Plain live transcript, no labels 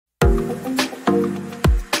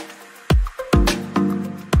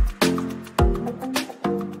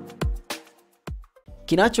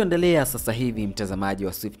Kinachoendelea sasa hivi, mtazamaji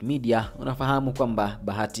wa Swift Media, unafahamu kwamba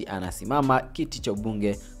Bahati anasimama kiti cha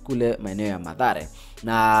ubunge kule maeneo ya Mathare.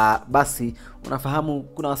 Na basi unafahamu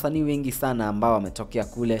kuna wasanii wengi sana ambao wametokea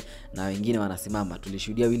kule na wengine wanasimama.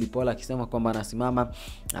 Tulishuhudia Willy Paul akisema kwamba anasimama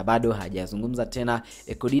na bado hajazungumza tena.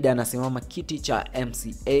 Ekodida anasimama kiti cha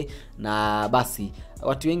MCA, na basi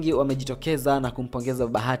watu wengi wamejitokeza na kumpongeza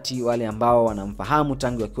Bahati, wale ambao wanamfahamu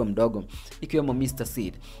tangu akiwa mdogo, ikiwemo Mr.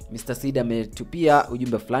 Seed. Mr. Seed ametupia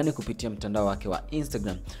ujumbe fulani kupitia mtandao wake wa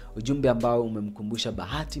Instagram, ujumbe ambao umemkumbusha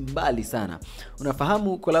Bahati mbali sana.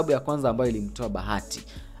 Unafahamu kolabo ya kwanza ambayo ilimtoa Bahati,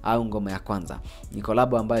 au ngoma ya kwanza, ni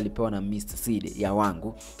kolabo ambayo alipewa na Mr. Seed ya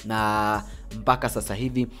Wangu, na mpaka sasa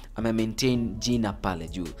hivi maintain jina pale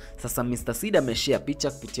juu. Sasa Mr. Seed ameshare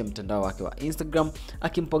picha kupitia mtandao wake wa Instagram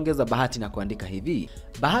akimpongeza Bahati na kuandika hivi: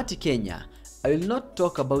 Bahati Kenya, I will not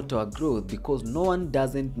talk about our growth because no one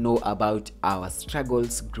doesn't know about our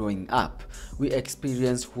struggles growing up. We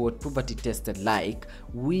experienced what poverty tasted like.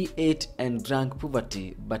 We ate and drank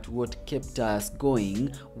poverty, but what kept us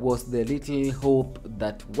going was the little hope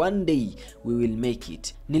that one day we will make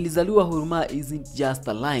it. Nilizaliwa Huruma isn't just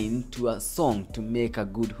a line to a song to make a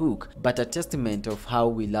good hook, but a testament of how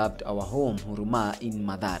we loved our home Huruma in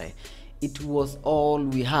Mathare. It was all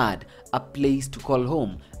we had, a place to call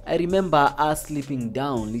home. I remember us sleeping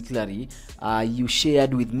down literally. You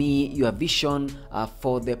shared with me your vision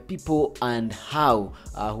for the people and how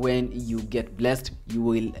when you get blessed, you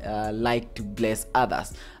will like to bless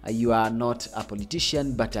others. You are not a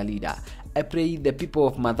politician but a leader. I pray the people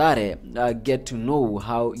of Mathare get to know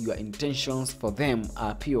how your intentions for them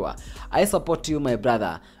are pure. I support you, my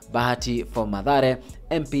brother. Bahati for Mathare,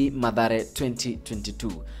 MP Mathare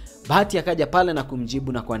 2022. Bahati akaja pale na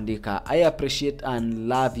kumjibu na kuandika, I appreciate and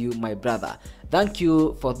love you, my brother. Thank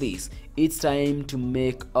you for this. It's time to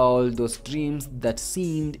make all those dreams that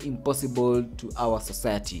seemed impossible to our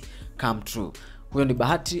society come true. Huyo ni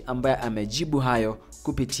Bahati ambaye amejibu hayo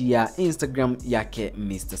kupitia Instagram yake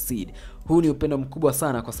Mr. Seed. Huu ni upendo mkubwa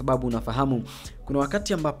sana, kwa sababu unafahamu kuna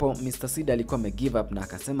wakati ambapo Mr. Seed alikuwa give up na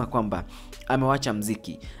akasema kwamba amewacha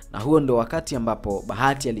mziki, na huo ndo wakati ambapo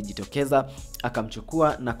Bahati alijitokeza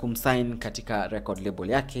akamchukua na kumsign katika record label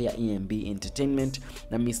yake ya EMB Entertainment,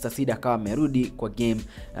 na Mr. Seed akawa amerudi kwa game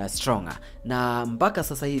stronger, na mpaka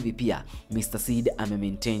sasa hivi pia Mr. Seed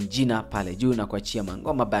maintain jina pale juu na kuachia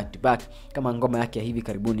mangoma back to back, kama ngoma yake ya hivi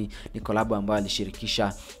karibuni ni collab ambayo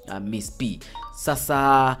alishirikisha Miss P.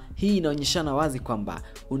 Sasa hii inaonyeshana wazi kwamba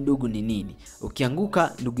undugu ni nini.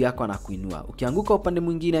 Ukianguka ndugu yako anakuinua, ukianguka upande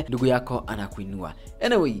mwingine ndugu yako anakuinua.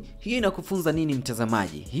 Anyway, hii inakufunza nini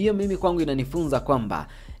mtazamaji? Hiyo mimi kwangu inanifunza kwamba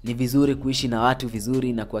ni vizuri kuishi na watu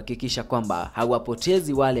vizuri na kuhakikisha kwamba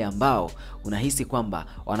hawapotezi wale ambao unahisi kwamba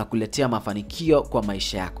wanakuletea mafanikio kwa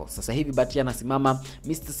maisha yako. Sasa hivi Bahati anasimama,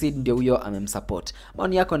 Mr. Seed ndio huyo amemsupport.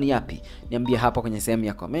 Maoni yako ni yapi? Niambie hapo kwenye sehemu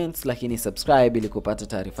ya comments, lakini subscribe ili kupata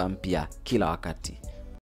taarifa mpya kila wakati.